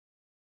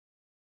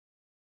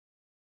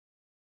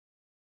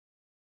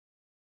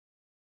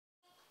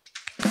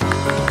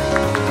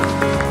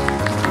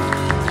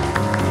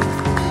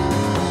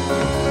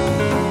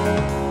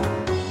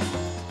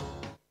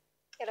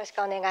し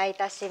くお願いい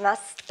たしま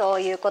す。と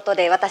いうこと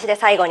で私で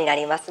最後にな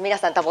ります。皆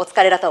さん多分お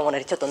疲れだと思うの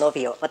でちょっと伸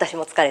びを、私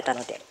も疲れた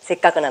のでせっ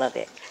かくなの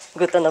で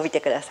ぐっと伸びて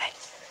ください。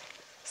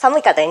寒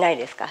い方いない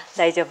ですか？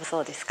大丈夫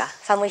そうですか？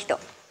寒い人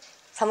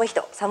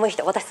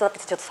私座って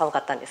てちょっと寒か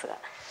ったんですが、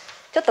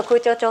ちょっと空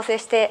調調整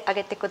してあ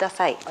げてくだ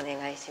さい。お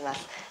願いしま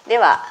す。で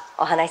は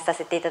お話しさ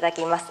せていただ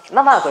きます。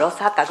ママはグロー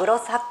スハッカー、グロー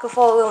スハックフ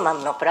ォーウーマ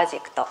ンのプロジ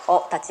ェクト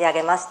を立ち上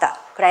げました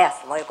倉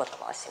安萌子と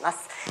申しま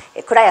す。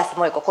倉安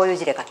萌子、こういう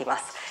字で書きま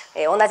す。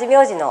同じ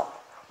名字の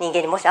人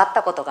間にもし会っ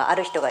たことがあ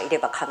る人がいれ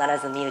ば必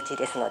ず身内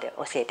ですので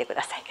教えてく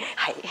ださい。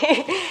はい、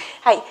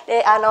はい、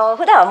で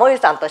普段はもゆ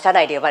さんと社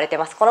内で呼ばれて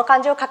ます。この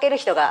漢字を書ける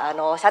人が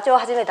社長を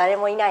はじめ誰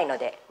もいないの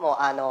で、も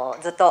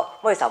うずっと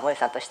もゆさん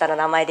と下の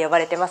名前で呼ば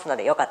れてますの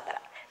で、よかった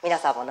ら皆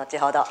さんも後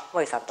ほど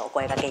もゆさんとお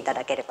声掛けいた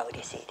だければ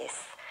嬉しいです。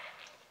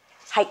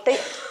はい、と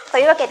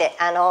いうわけで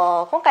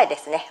今回で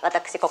すね、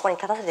私ここに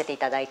立たせてい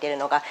ただいている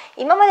のが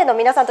今までの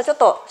皆さんとちょっ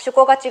と趣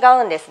向が違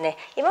うんですね。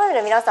今まで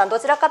の皆さんど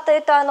ちらかとい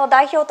うと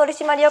代表取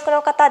締役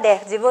の方で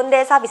自分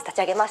でサービス立ち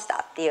上げまし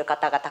たっていう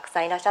方がたく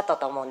さんいらっしゃった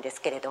と思うんで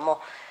すけれども、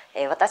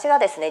私は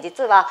ですね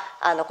実は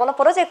この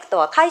プロジェクト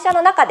は会社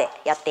の中で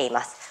やってい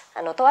ます。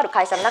とある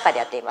会社の中で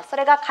やっています。そ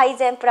れが改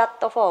善プラッ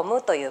トフォー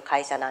ムという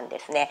会社なんで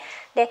すね。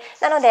で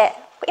なので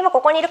今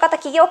ここにいる方、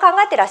起業を考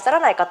えていらっしゃら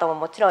ない方も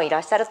もちろんいら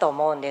っしゃると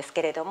思うんです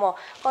けれども、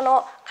こ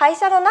の会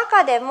社の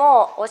中で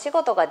もお仕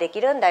事ができ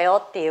るんだ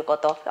よっていうこ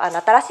と、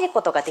新しい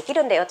ことができ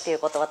るんだよっていう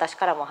ことを私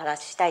からもお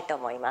話ししたいと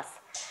思います。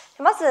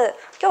まず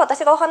今日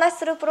私がお話し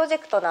するプロジェ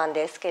クトなん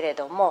ですけれ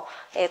ども、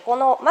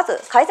まず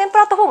改善プ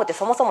ラットフォームって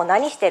そもそも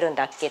何してるん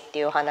だっけって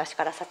いうお話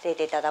からさせ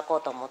ていただこ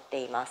うと思って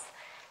います。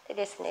で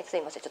ですね、す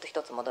いません、ちょっと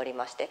一つ戻り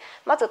まして、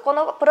まずこ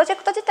のプロジェ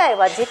クト自体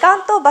は時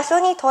間と場所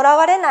にとら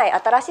われない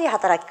新しい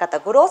働き方、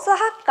グロースハ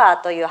ッカ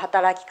ーという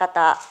働き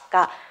方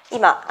が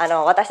今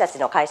私たち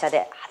の会社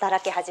で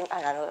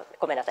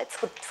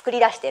作り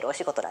出しているお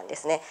仕事なんで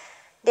すね。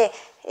で、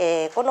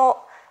この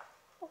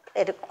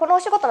お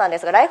仕事なんで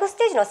すが、ライフス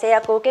テージの制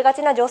約を受けが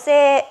ちな女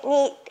性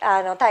に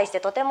対して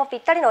とてもぴ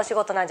ったりのお仕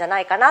事なんじゃな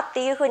いかなっ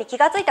ていうふうに気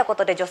が付いたこ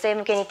とで女性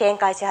向けに展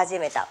開し始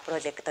めたプロ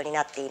ジェクトに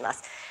なっていま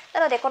す。な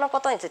のでこのこ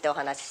とについてお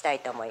話ししたい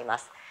と思いま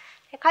す。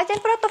改善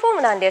プラットフォー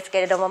ムなんですけ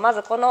れども、ま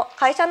ずこの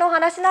会社のお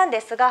話なんで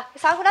すが、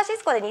サンフランシ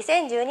スコで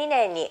2012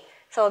年に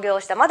創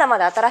業したまだま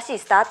だ新しい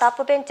スタートアッ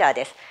プベンチャー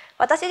です。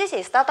私自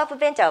身スタートアップ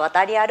ベンチャーを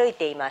渡り歩い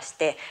ていまし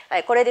て、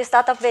これでス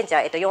タートアップベンチ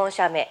ャー、4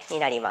社目に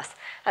なります。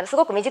す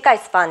ごく短い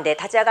スパンで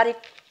立ち上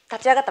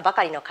がったば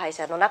かりの会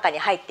社の中に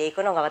入ってい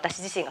くのが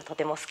私自身がと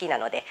ても好きな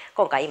ので、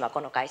今回今こ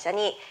の会社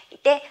にい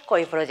てこう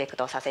いうプロジェク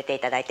トをさせてい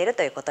ただいている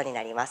ということに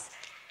なります。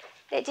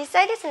で実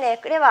際ですね、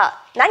これは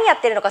何や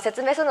ってるのか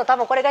説明するの多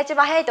分これが一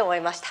番早いと思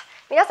いました。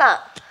皆さん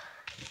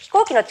飛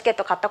行機のチケッ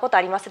ト買ったこと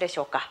ありますでし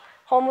ょうか？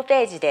ホーム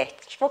ページで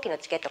飛行機の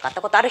チケット買っ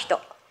たことある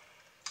人、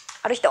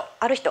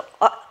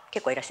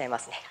結構いらっしゃいま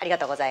すね。ありが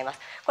とうございます。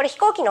これ飛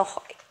行機の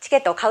チケ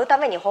ットを買うた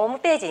めにホーム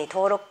ページに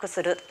登録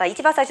する、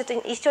一番最初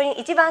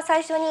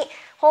に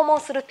訪問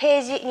する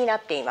ページにな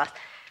っています。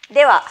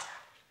では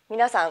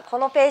皆さん、こ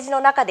のページの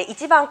中で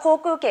一番航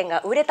空券が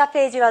売れた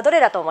ページはどれ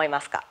だと思い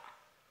ますか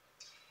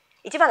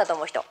？1番だと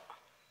思う人。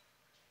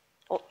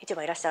1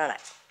番いらっしゃらない。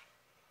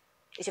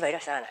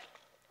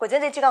これ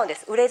全然違うんで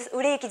す。売れ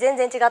行き全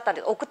然違ったん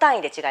です。億単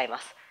位で違いま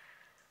す。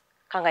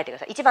考えてくだ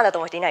さい。1番だと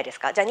思う人いないです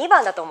か？じゃあ2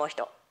番だと思う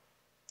人。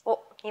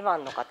2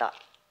番の方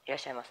いらっ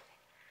しゃいますね。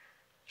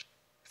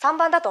3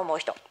番だと思う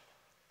人。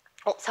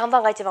3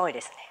番が一番多い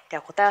ですね。で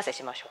は答え合わせ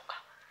しましょう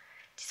か。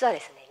実は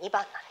ですね、2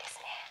番なんです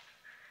ね。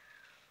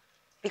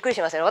びっくり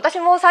しますね。私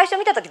も最初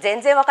見た時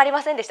全然分かり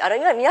ませんでした。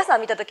今皆さ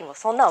ん見た時も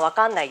そんなん分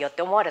かんないよっ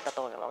て思われた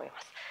と思い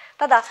ます。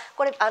ただ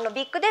これビ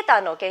ッグデー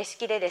タの形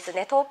式でです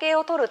ね、統計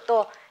を取る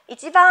と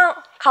一番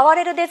買わ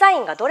れるデザイ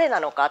ンがどれな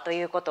のかと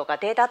いうことが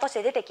データとし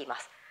て出てきま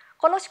す。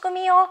この仕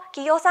組みを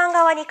企業さん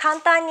側に簡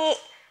単に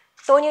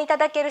導入いた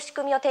だける仕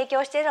組みを提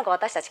供しているのが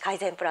私たち改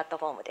善プラット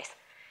フォームです。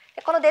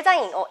このデザ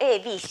インを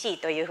A、B、C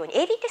というふうに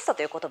AB テスト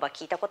という言葉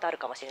聞いたことある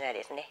かもしれない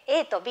ですね。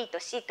A と B と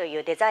C とい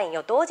うデザイン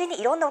を同時に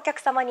いろんなお客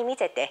様に見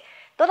せて、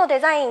どのデ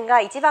ザイン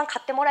が一番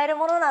買ってもらえる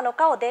ものなの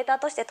かをデータ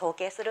として統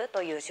計する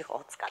という手法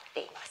を使っ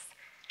ています。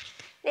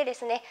でで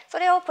すね、そ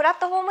れをプラッ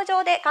トフォーム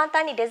上で簡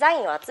単にデザ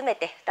インを集め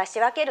て出し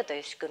分けると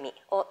いう仕組み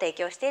を提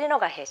供しているの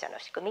が弊社の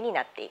仕組みに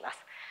なっています。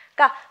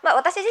が、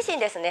私自身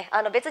ですね、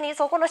別に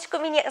そこの仕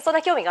組みにそん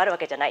な興味があるわ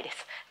けじゃないです。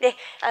で、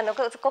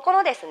ここ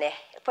のですね、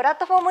プラッ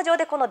トフォーム上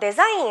でこのデ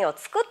ザインを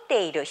作っ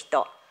ている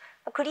人、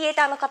クリエイ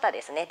ターの方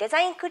ですね、デザ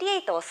インクリエ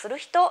イトをする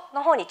人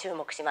の方に注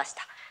目しまし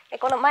た。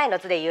この前の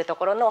図でいうと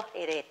ころの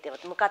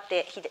向かっ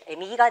て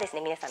右側です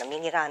ね、皆さんの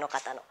右側の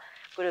方の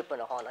グループ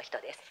の方の人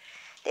です。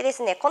でで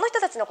すね、この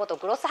人たちのことを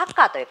グロスハッ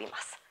カーと呼びま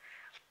す。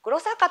グロ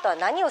スハッカーとは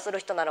何をする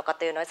人なのか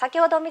というのは先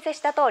ほどお見せし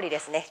た通りで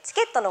すね、チ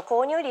ケットの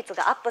購入率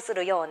がアップす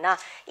るような、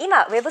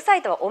今ウェブサ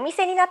イトはお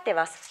店になって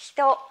ます。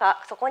人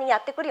がそこにや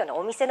ってくるような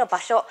お店の場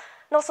所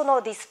のそ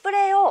のディスプ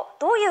レイを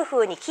どういうふ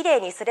うにきれ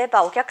いにすれ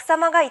ばお客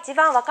様が一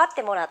番分かっ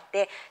てもらっ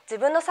て自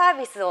分のサー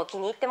ビスを気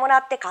に入ってもら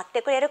って買っ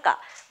てくれるか。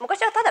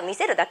昔はただ見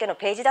せるだけの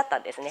ページだった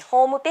んですね。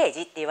ホームペー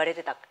ジって言われ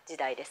てた時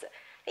代です。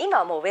今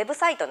はもうウェブ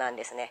サイトなん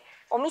ですね。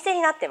お店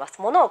になってま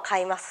す。物を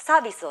買います。サ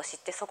ービスを知っ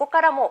て、そこ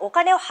からもうお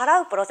金を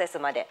払うプロセス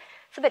まで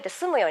全て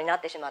済むようにな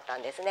ってしまった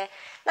んですね。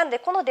なので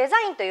このデザ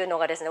インというの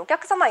がですね、お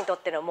客様にとっ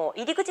てのもう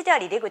入り口であ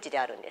り出口で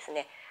あるんです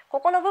ね。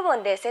ここの部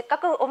分でせっか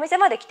くお店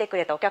まで来てく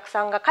れたお客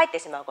さんが帰って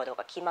しまうこと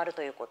が決まる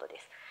ということで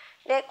す。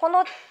でこ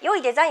の良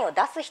いデザインを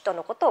出す人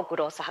のことをグ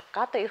ロースハッ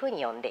カーというふう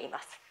に呼んでい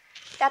ます。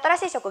で新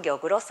しい職業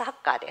グロースハッ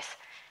カーです。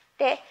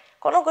で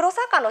このグロース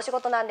ハッカーのお仕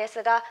事なんで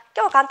すが、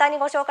今日は簡単に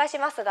ご紹介し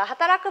ますが、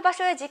働く場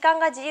所や時間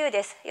が自由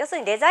です。要す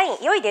るに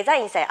良いデザ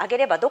インさえ上げ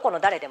ればどこ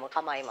の誰でも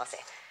構いません。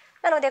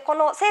なのでこ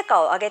の成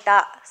果を上げ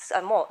た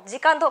もう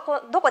時間ど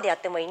こでやっ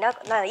てもいい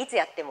いつ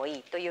やってもい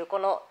いというこ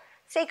の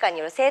成果に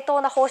よる正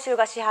当な報酬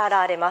が支払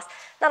われます。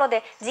なの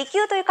で時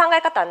給という考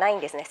え方はない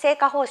んですね。成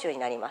果報酬に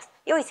なります。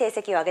良い成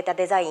績を上げた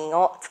デザイン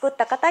を作っ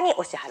た方に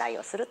お支払い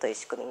をするという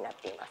仕組みになっ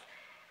ています。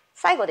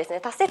最後ですね、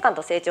達成感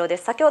と成長で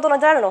す。先ほどの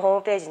JALのホー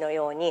ムページの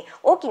ように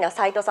大きな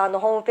サイトさんの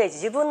ホームページ、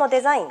自分の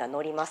デザインが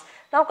載ります。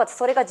なおかつ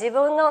それが自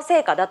分の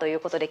成果だという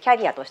ことでキャ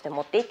リアとして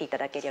持っていっていた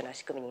だけるような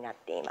仕組みになっ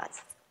ていま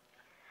す。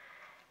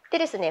で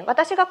ですね、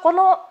私がこ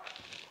の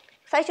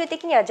最終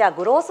的にはじゃあ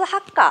グロースハ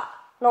ッカ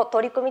ーの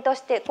取り組みと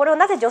してこれを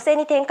なぜ女性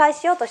に展開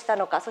しようとした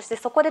のか、そして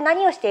そこで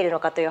何をしている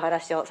のかという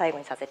話を最後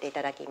にさせてい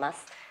ただきま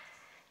す。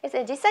です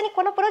ね、実際に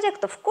このプロジェク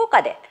ト福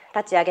岡で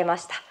立ち上げま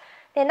した。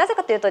でなぜ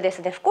かというとです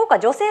ね、福岡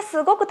女性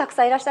すごくたく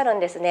さんいらっしゃるん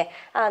ですね。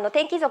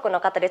転勤族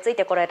の方でつい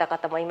てこられた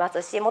方もいま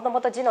すし、もと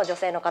もと地の女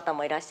性の方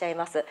もいらっしゃい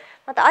ます。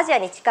またアジア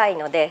に近い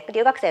ので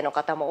留学生の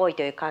方も多い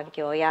という環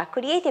境や、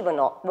クリエイティブ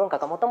の文化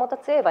がもともと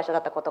強い場所だ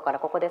ったことから、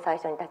ここで最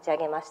初に立ち上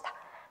げました。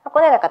こ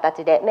のような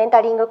形でメン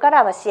タリングか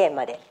ら支援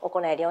まで行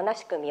えるような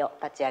仕組みを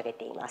立ち上げ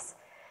ています。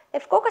で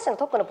福岡市の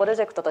トップのプロ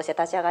ジェクトとして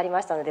立ち上がり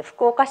ましたので、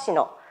福岡市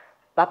の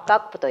バックア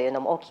ップという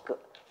のも大きく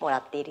もら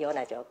っているよう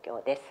な状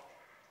況です。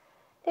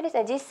でです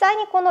ね、実際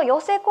にこの養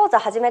成講座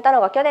始めた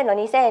のが去年の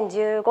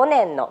2015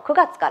年の9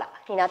月から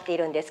になってい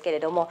るんですけれ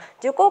ども、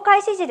受講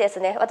開始時です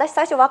ね、私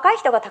最初若い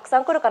人がたくさ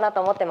ん来るかなと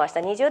思ってました。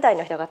20代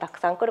の人がたく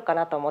さん来るか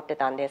なと思って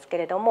たんですけ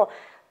れども、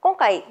今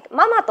回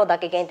ママとだ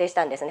け限定し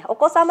たんですね。お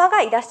子様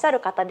がいらっしゃ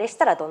る方でし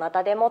たらどな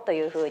たでもと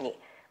いうふうに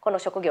この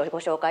職業をご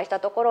紹介した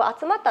ところ、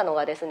集まったの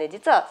がですね、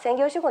実は専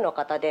業主婦の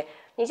方で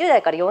20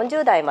代から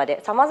40代ま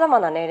でさまざま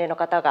な年齢の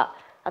方が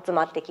集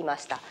まってきま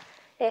した。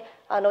で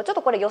ちょっ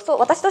とこれ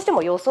私として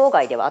も予想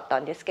外ではあった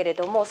んですけれ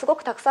ども、すご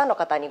くたくさんの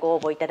方にご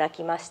応募いただ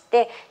きまし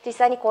て、実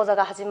際に講座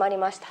が始まり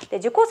ました。で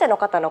受講生の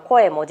方の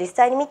声も実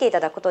際に見ていた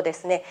だくとで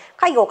すね、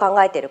介護を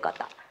考えている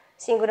方、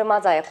シングル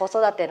マザーや子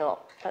育ての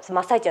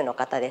真っ最中の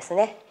方です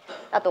ね、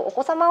あとお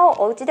子様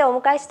をお家でお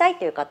迎えしたい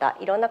という方、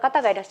いろんな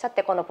方がいらっしゃっ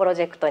て、このプロ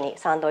ジェクトに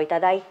賛同いた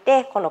だい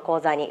てこの講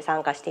座に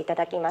参加していた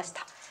だきまし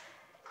た。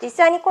実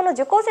際にこの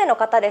受講生の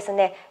方です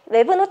ね、ウ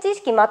ェブの知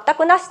識全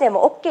くなしで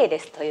も OK で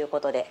すというこ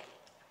とで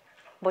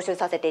募集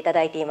させていた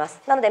だいています。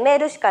なのでメー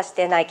ルしかし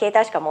てない、携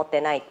帯しか持って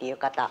ないっていう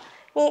方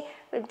に、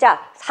じゃ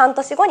あ半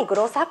年後にグ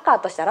ロースハッカ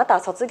ーとしてあなたは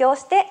卒業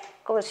して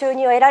この収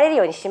入を得られる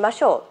ようにしま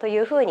しょうとい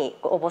うふうに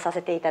応募さ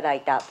せていただ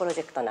いたプロ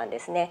ジェクトなんで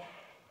すね。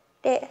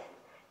で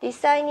実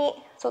際に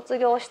卒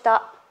業し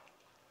た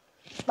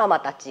ママ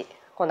たち、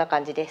こんな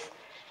感じです。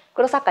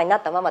グロースハッカーにな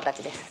ったママた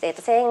ちです。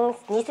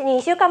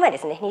2週間前で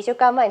すね、2週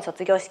間前に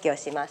卒業式を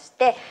しまし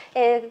て、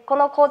こ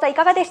の講座い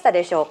かがでした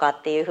でしょうか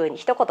っていうふうに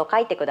一言書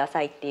いてくだ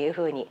さいっていう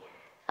ふうに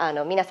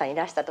皆さんに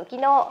出した時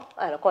の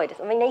声で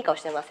す。みんないい顔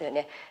してますよ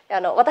ね。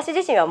私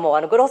自身はも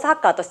うグロースハッ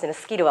カーとしての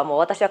スキルはもう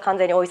私は完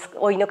全に追い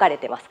抜かれ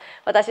てます。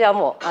私は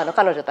もう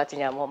彼女たち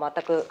にはもう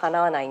全くか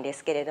なわないんで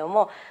すけれど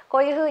も、こ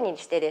ういうふうに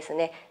してです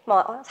ね、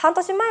半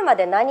年前ま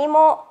で何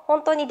も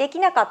本当にでき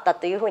なかった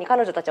というふうに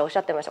彼女たちはおっしゃ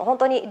ってました。本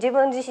当に自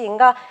分自身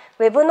が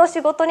ウェブの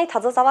仕事に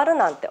携わる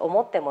なんて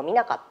思ってもみ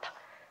なかったっ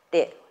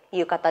てい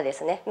う方で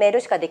すね。メー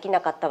ルしかでき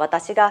なかった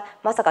私が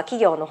まさか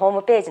企業のホー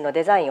ムページの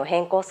デザインを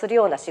変更する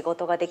ような仕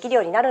事ができるよ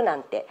うになるな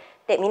んて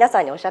で皆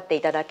さんにおっしゃって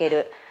いただけ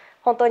る、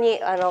本当に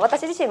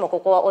私自身もこ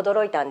こは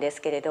驚いたんで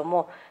すけれど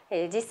も、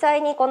実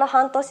際にこの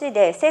半年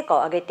で成果を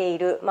上げてい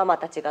るママ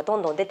たちがど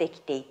んどん出てき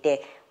てい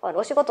て、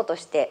お仕事と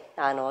してち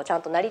ゃ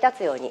んと成り立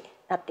つように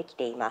なってき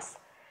ていま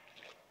す。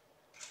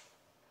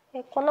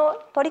この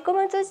取り組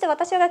みに通じて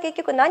私が結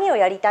局何を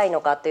やりたいの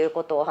かという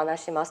ことをお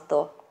話しします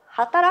と、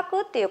働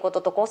くっていうこ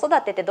とと子育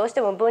てってどうして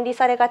も分離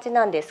されがち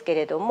なんですけ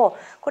れども、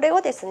これを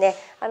ですね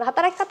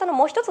働き方の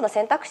もう一つの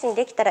選択肢に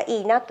できたら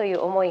いいなとい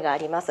う思いがあ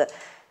ります。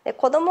で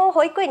子どもを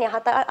保育園に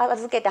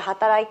預けて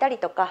働いたり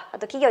とか、あ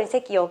と企業に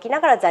籍を置きな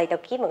がら在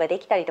宅勤務がで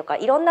きたりとか、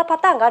いろんなパ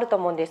ターンがあると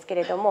思うんですけ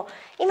れども、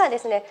今で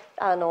すね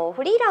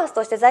フリーランス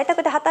として在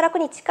宅で働く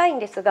に近いん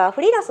ですが、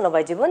フリーランスの場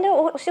合自分で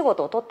お仕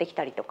事を取ってき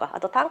たりとか、あ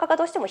と単価が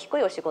どうしても低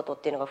いお仕事っ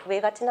ていうのが増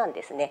えがちなん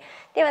ですね。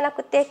ではな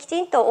くて、き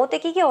ちんと大手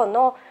企業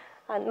の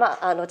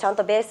ちゃん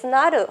とベース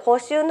のある報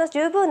酬の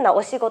十分な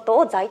お仕事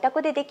を在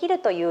宅でできる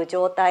という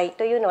状態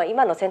というのは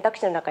今の選択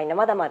肢の中には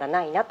まだまだ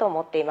ないなと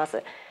思っていま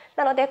す。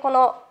なのでこ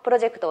のプロ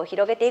ジェクトを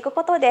広げていく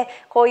ことで、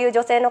こういう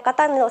女性の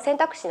方の選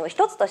択肢の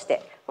一つとし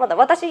て、まだ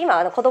私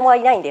今子供は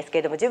いないんですけ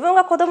れども、自分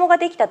が子供が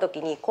できた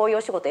時にこういう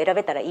お仕事を選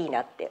べたらいい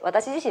なって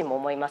私自身も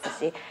思います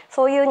し、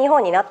そういう日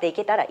本になってい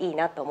けたらいい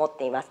なと思っ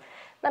ています。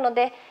なの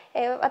で、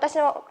私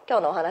の今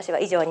日のお話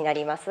は以上にな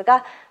ります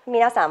が、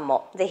皆さん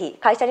もぜひ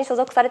会社に所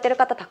属されている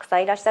方たくさ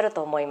んいらっしゃる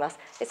と思います。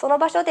でその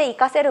場所で活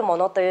かせるも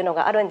のというの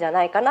があるんじゃ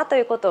ないかなと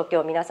いうことを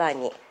今日皆さん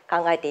に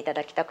考えていた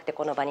だきたくて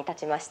この場に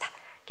立ちました。今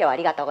日はあ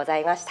りがとうござ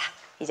いました。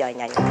以上に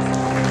なります。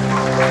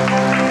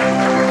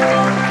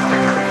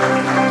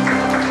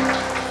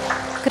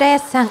倉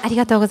安さん、あり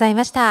がとうござい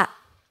ました。